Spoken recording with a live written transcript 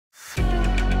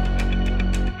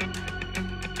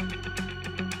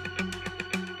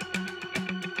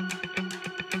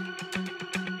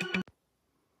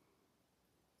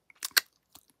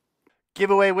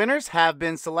Giveaway winners have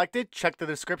been selected. Check the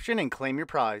description and claim your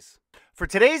prize. For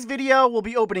today's video, we'll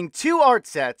be opening 2 art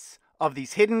sets of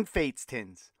these Hidden Fates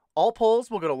tins. All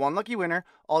polls will go to 1 lucky winner.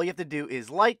 All you have to do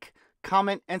is like,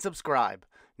 comment, and subscribe.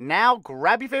 Now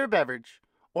grab your favorite beverage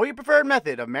or your preferred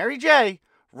method of Mary J,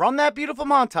 run that beautiful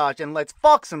montage, and let's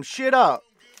fuck some shit up.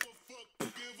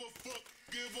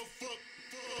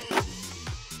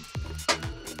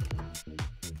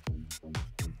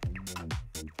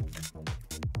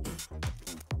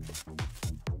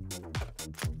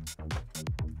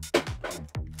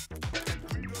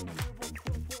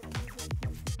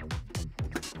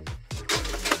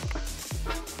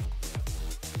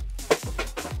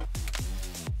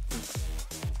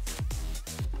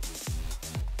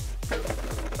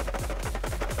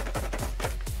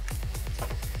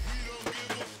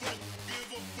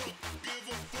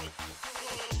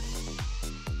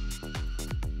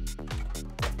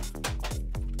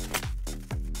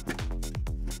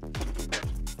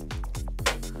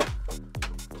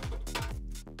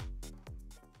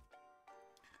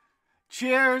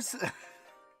 Cheers!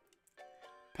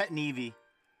 Pet Nevy.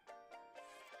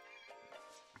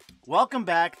 Welcome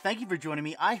back. Thank you for joining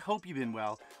me. I hope you've been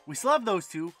well. We still have those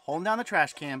two holding down the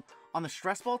trash can. On the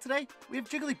stress ball today, we have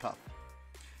Jigglypuff.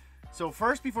 So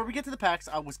first, before we get to the packs,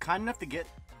 I was kind enough to get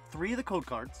 3 of the code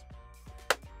cards.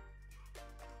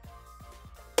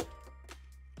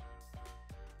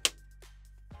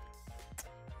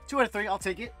 Two out of 3, I'll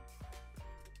take it.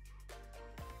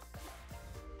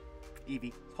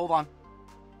 Eevee, hold on.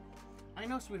 I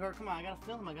know, sweetheart. Come on, I gotta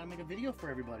film. I gotta make a video for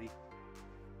everybody.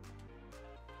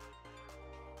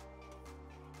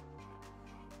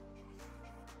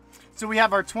 So we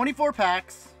have our 24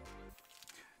 packs.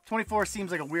 24 seems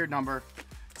like a weird number.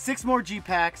 6 more G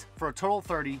packs for a total of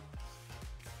 30.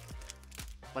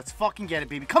 Let's fucking get it,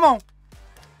 baby. Come on.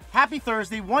 Happy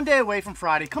Thursday. 1 day away from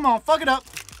Friday. Come on, fuck it up.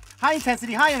 High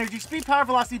intensity, high energy, speed, power,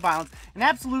 velocity, violence, and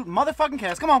absolute motherfucking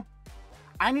chaos. Come on.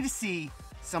 I need to see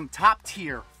some top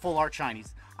tier full art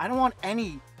shinies. I don't want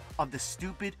any of the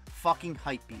stupid fucking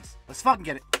hype beasts. Let's fucking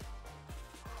get it.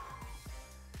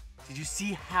 Did you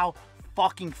see how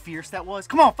fucking fierce that was?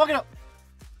 Come on, fuck it up.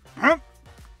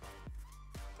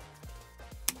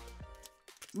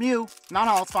 Mew,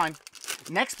 non-holo, it's fine.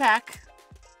 Next pack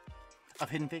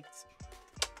of Hidden Fates.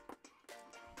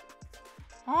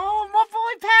 Oh, my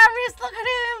boy Paris, look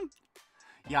at him.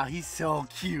 Yeah, he's so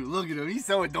cute. Look at him. He's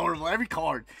so adorable. Every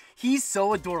card. He's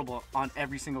so adorable on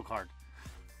every single card.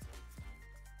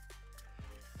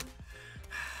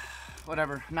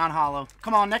 Whatever. Non-holo.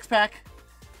 Come on, next pack.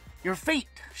 Your fate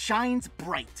shines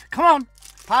bright. Come on.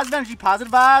 Positive energy,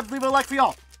 positive vibes. Leave it a like for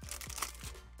y'all.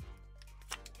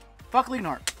 Fuck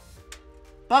Leonhardt.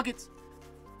 Buckets.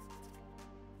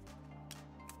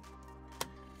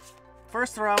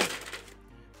 First throw.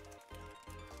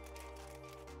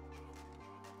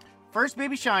 First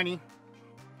baby shiny,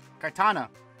 Kartana.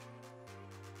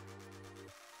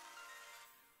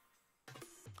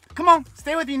 Come on,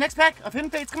 stay with me. Next pack of Hidden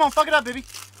Fates. Come on, fuck it up, baby.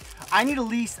 I need at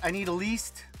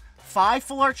least 5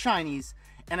 full art shinies,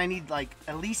 and I need like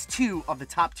at least 2 of the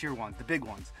top tier ones, the big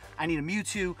ones. I need a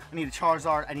Mewtwo, I need a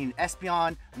Charizard, I need an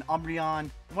Espeon, an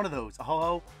Umbreon, one of those, a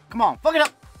Ho-Oh. Come on, fuck it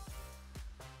up.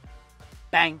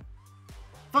 Bang.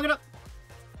 Fuck it up.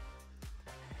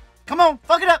 Come on,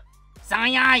 fuck it up.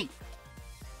 Sai.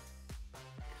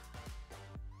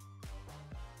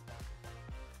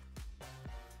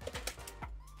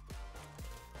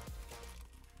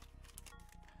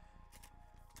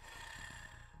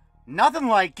 Nothing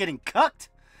like getting cucked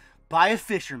by a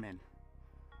fisherman.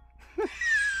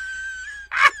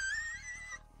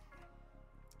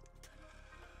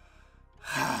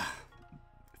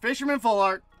 Fisherman full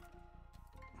art.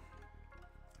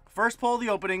 First pull of the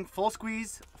opening. Full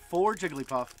squeeze for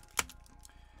Jigglypuff.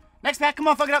 Next pack. Come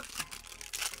on, fuck it up.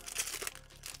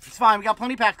 It's fine. We got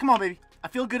plenty of packs. Come on, baby. I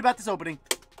feel good about this opening.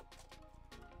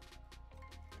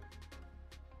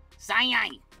 Sai.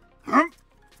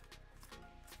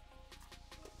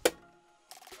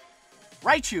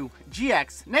 Raichu,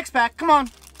 GX. Next pack. Come on.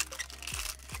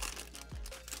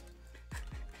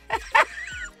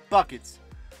 Buckets.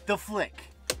 The Flick.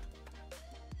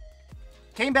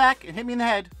 Came back and hit me in the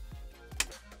head.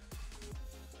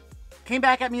 Came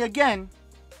back at me again.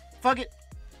 Fuck it.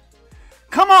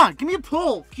 Come on. Give me a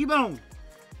pull. Keep on.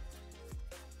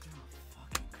 Oh,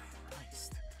 fucking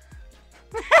Christ.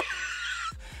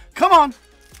 Come on.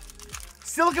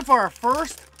 Still looking for our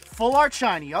first full art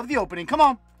shiny of the opening. Come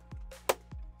on.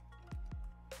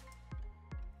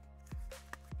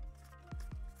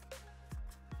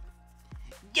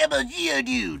 Double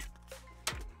Geodude.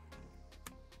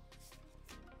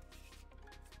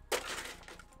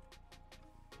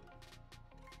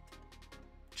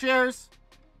 Cheers.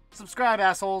 Subscribe,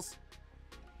 assholes.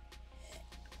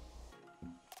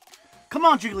 Come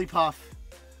on, Jigglypuff.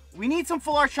 We need some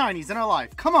full art shinies in our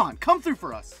life. Come on, come through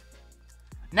for us.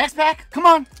 Next pack, come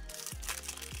on.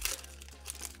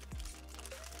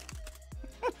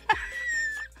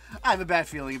 I have a bad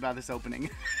feeling about this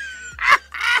opening.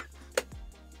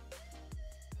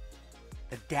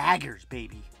 The daggers,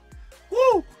 baby.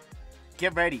 Woo!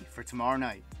 Get ready for tomorrow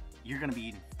night. You're gonna be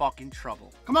in fucking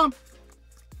trouble. Come on.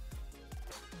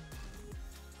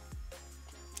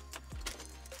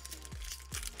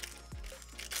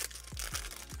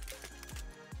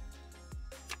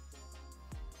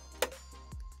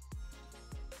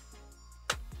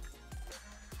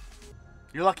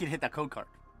 You're lucky to hit that code card.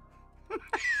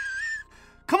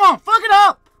 Come on, fuck it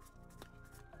up!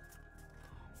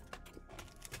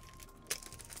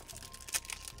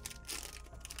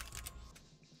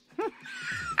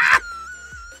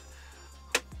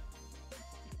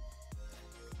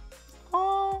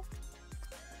 Oh.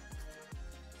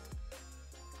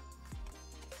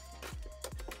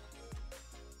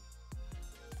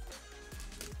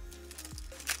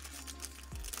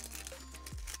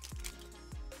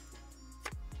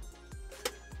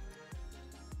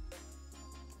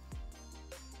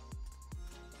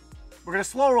 We're gonna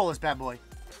slow roll this bad boy.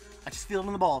 I just feel it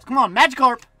in the balls. Come on,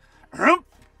 Magikarp,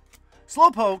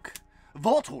 Slowpoke,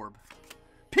 Voltorb,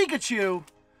 Pikachu,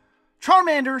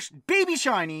 Charmander's Baby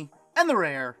Shiny, and the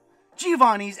rare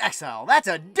Giovanni's Exile. That's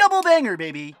a double banger,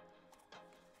 baby.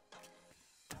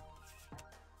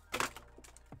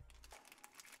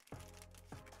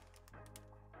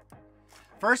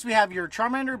 First, we have your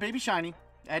Charmander Baby Shiny.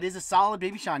 That is a solid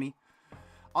Baby Shiny.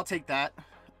 I'll take that.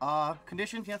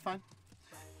 Conditions, yeah, fine.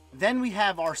 Then we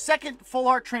have our second full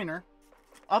art trainer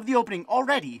of the opening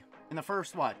already in the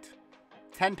first, what,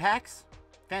 10 packs?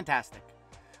 Fantastic.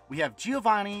 We have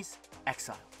Giovanni's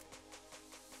Exile.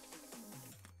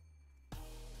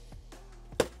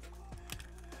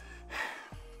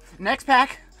 Next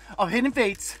pack of Hidden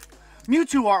Fates,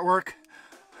 Mewtwo artwork,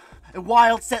 a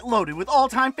wild set loaded with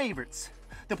all-time favorites.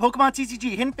 The Pokemon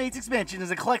TCG Hidden Fates expansion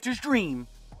is a collector's dream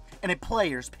and a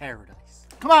player's paradise.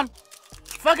 Come on.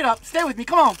 Fuck it up. Stay with me.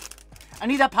 Come on. I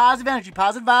need that positive energy,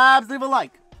 positive vibes. Leave a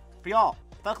like. For y'all.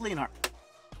 Fuck Leonhardt.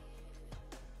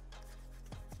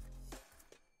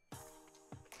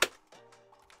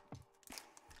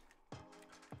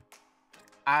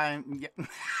 Yeah.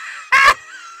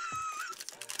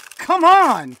 Come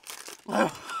on.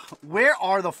 Where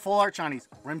are the full art shinies?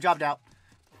 Rim jobbed out.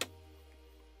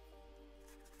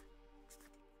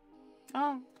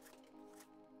 Oh.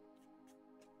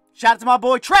 Shout out to my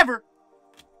boy Trevor.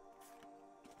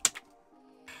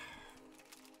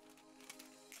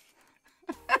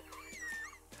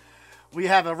 We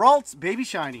have a Ralts Baby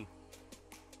Shiny.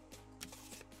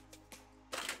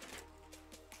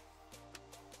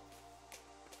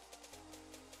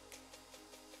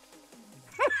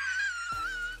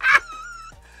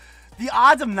 The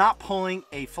odds of not pulling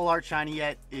a full art shiny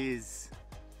yet is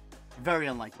very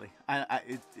unlikely.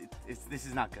 This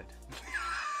is not good.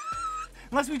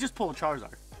 Unless we just pull a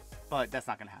Charizard. But that's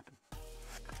not going to happen.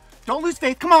 Don't lose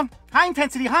faith. Come on. High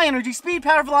intensity, high energy, speed,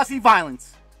 power, velocity,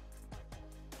 violence.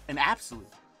 An absolute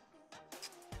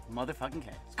motherfucking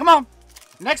chaos. Come on.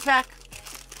 Next pack.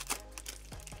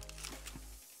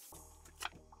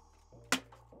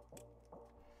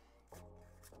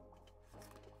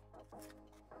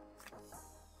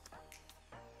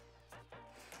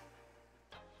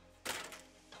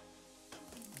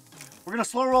 We're going to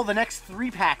slow roll the next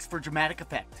 3 packs for dramatic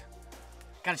effect.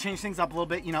 Got to change things up a little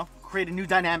bit, you know, create a new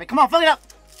dynamic. Come on, fill it up.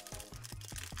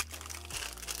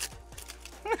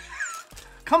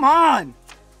 Come on.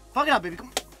 Fuck it up, baby. Come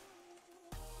on.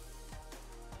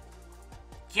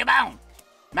 Get on.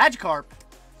 Magikarp,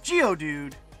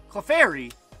 Geodude,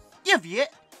 Clefairy, Yviet.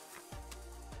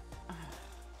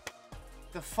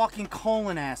 The fucking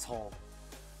colon asshole.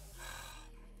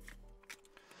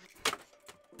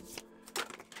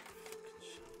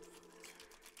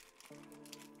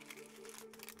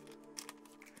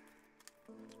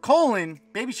 Colon,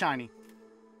 Baby Shiny.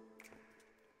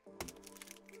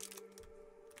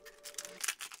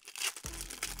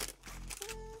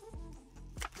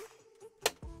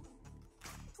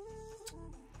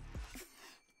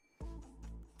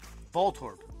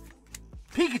 Voltorb,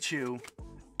 Pikachu,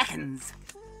 Ekans,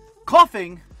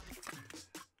 Coughing.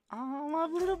 Oh, my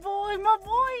little boy, my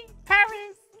boy,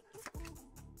 Paris.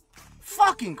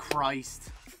 Fucking Christ.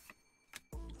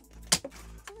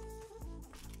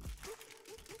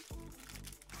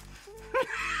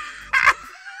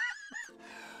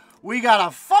 We got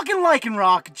a fucking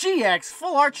Lycanroc GX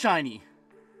Full Art Shiny.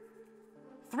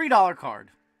 $3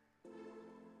 card.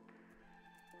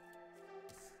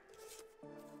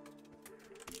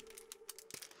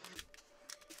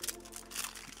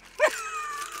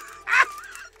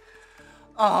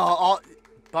 all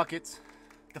buckets.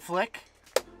 The flick.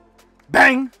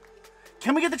 Bang!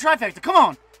 Can we get the trifecta? Come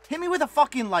on! Hit me with a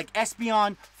fucking, like,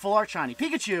 Espeon, Full Art Shiny.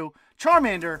 Pikachu,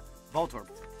 Charmander, Voltorb.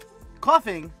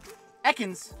 Coughing,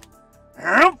 Ekans.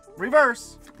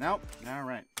 Reverse. Nope.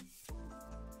 Alright.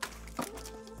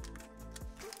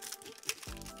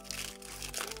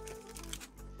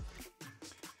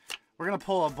 We're gonna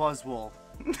pull a Buzzwole.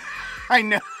 I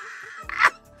know.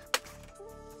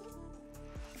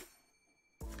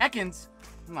 Ekans.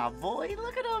 My boy,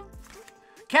 look at him.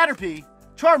 Caterpie,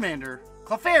 Charmander,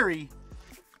 Clefairy.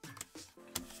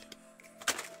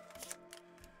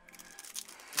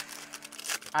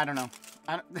 I don't know.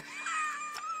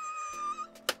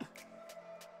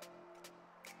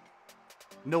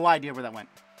 No idea where that went.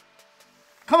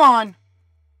 Come on.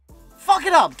 Fuck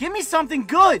it up. Give me something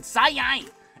good. Sai-Yi.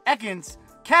 Ekans,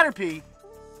 Caterpie,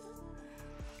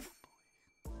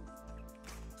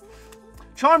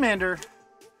 Charmander,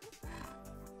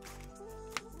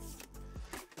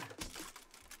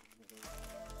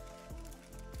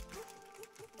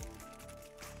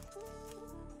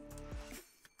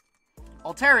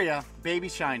 Altaria, Baby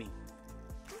Shiny.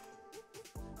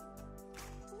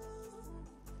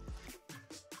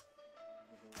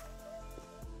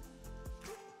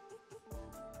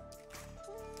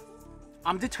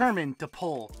 I'm determined to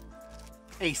pull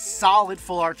a solid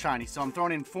Full Art Shiny, so I'm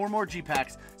throwing in 4 more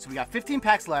G-Packs, so we got 15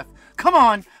 packs left. Come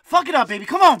on! Fuck it up, baby!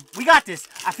 Come on! We got this!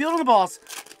 I feel it on the balls.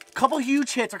 Couple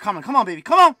huge hits are coming. Come on, baby!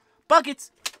 Come on!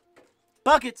 Buckets!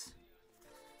 Buckets!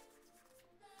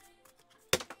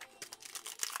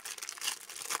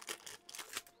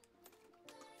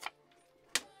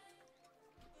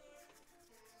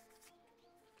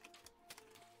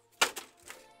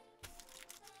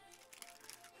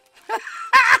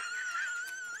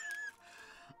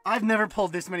 I've never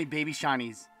pulled this many baby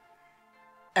shinies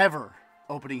ever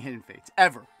opening Hidden Fates.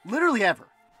 Ever. Literally ever.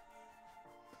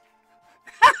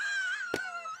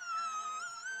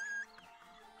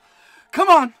 Come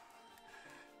on.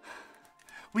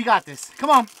 We got this. Come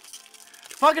on.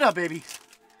 Fuck it up, baby.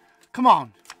 Come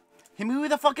on. Hit me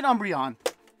with a fucking Umbreon.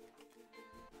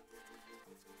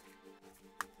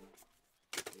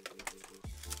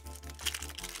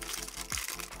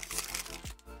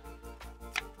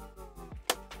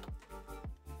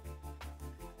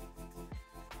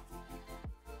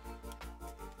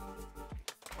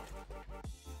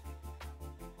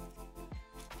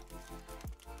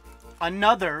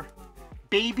 Another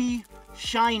baby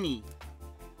shiny.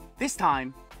 This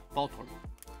time, Voltorb.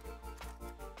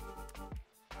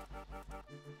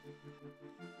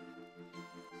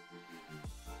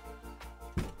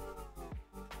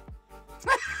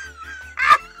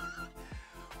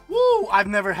 Woo! I've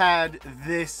never had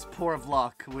this poor of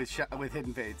luck with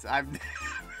Hidden Fates. I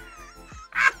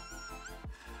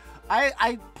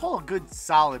pull a good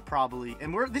solid probably,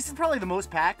 and this is probably the most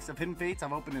packs of Hidden Fates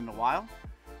I've opened in a while.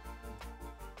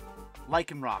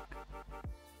 Lycanroc.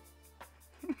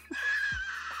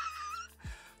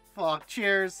 Fuck,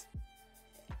 cheers.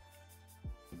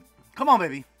 Come on,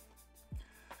 baby.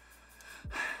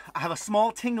 I have a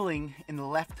small tingling in the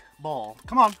left ball.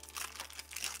 Come on.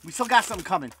 We still got something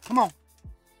coming. Come on.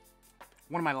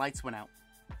 One of my lights went out.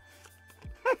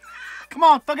 Come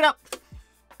on, fuck it up.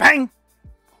 Bang.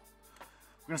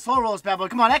 We're gonna slow roll this bad boy.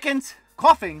 Come on, Ekans.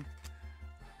 Coughing.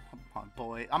 Come on,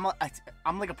 boy. I'm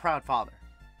like a proud father.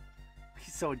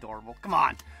 He's so adorable. Come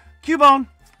on. Cubone.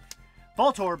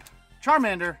 Voltorb.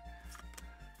 Charmander.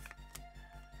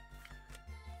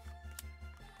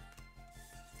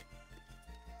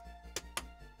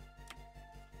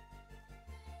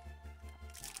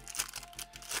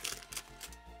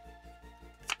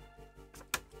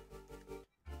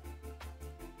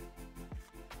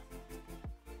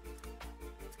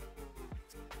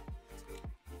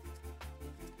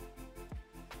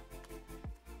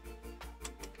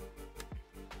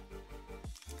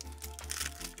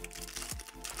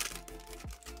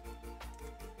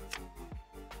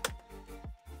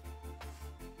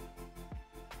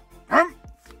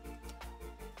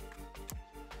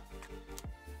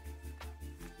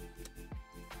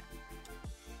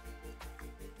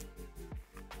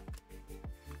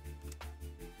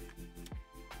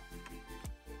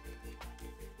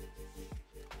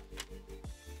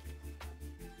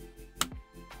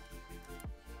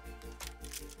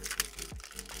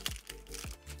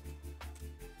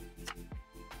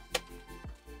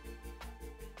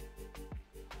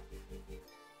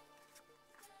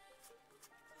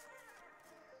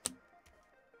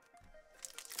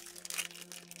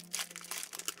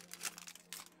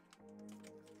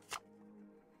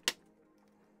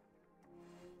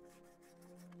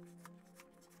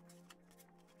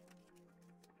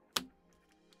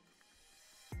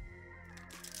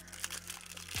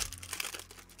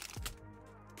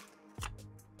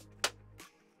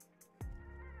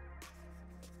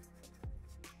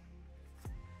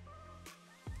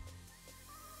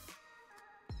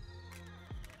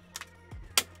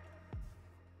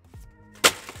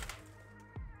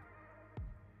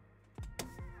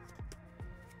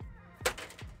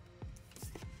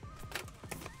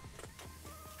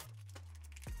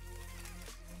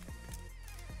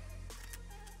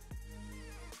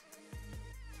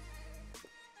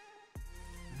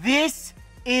 This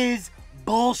is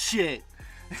bullshit.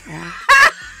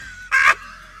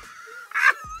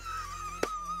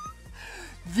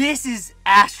 This is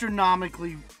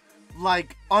astronomically,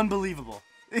 like, unbelievable.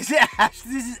 This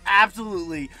is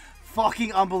absolutely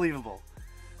fucking unbelievable.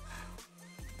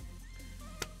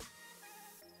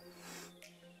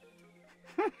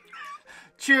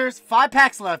 Cheers. 5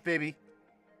 packs left, baby.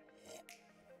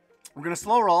 We're going to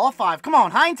slow roll all 5. Come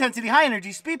on. High intensity, high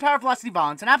energy, speed, power, velocity,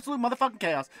 balance, and absolute motherfucking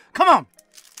chaos. Come on.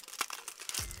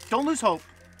 Don't lose hope.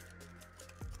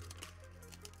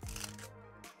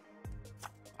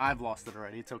 I've lost it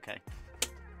already. It's okay.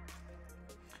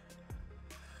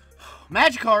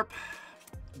 Magikarp,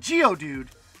 Geodude,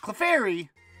 Clefairy,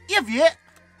 Evian,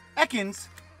 Ekans,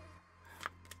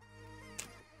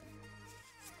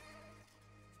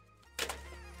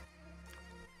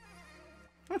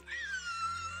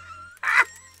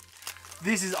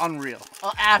 this is unreal.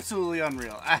 Absolutely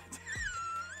unreal.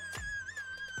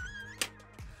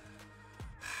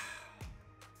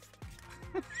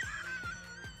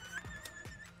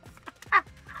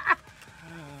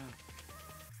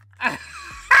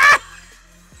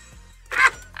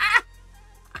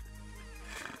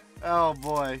 Oh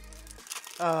boy.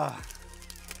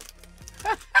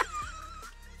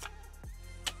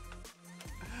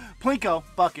 Plinko,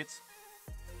 buckets.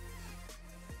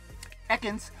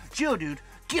 Ekans, Geodude,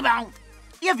 Gibbon,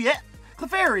 Evian,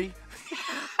 Clefairy.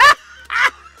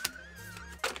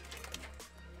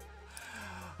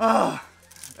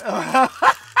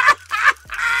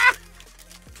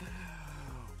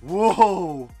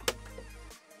 Whoa.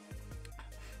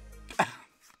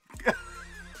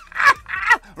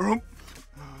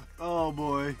 Oh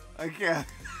boy, I can't.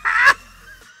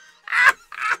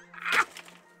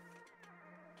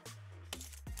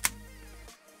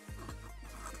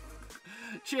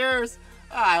 Cheers.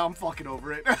 I'm fucking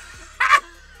over it.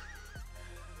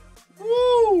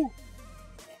 Woo!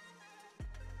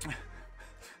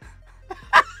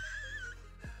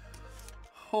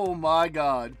 Oh my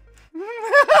god.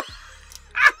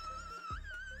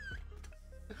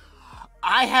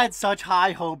 I had such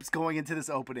high hopes going into this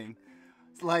opening.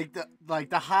 Like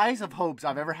the highs of hopes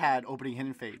I've ever had opening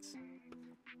Hidden Fates.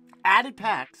 Added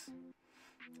packs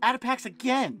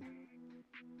again.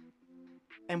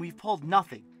 And we've pulled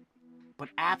nothing but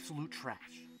absolute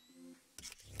trash.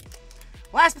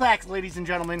 Last packs, ladies and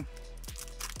gentlemen.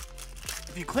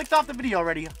 If you clicked off the video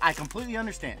already, I completely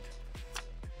understand.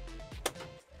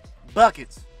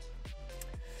 Buckets.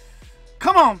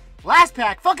 Come on. Last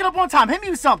pack. Fuck it up one time. Hit me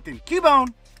with something.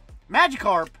 Cubone.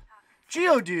 Magikarp.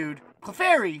 Geodude.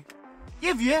 Clefairy.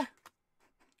 Evian.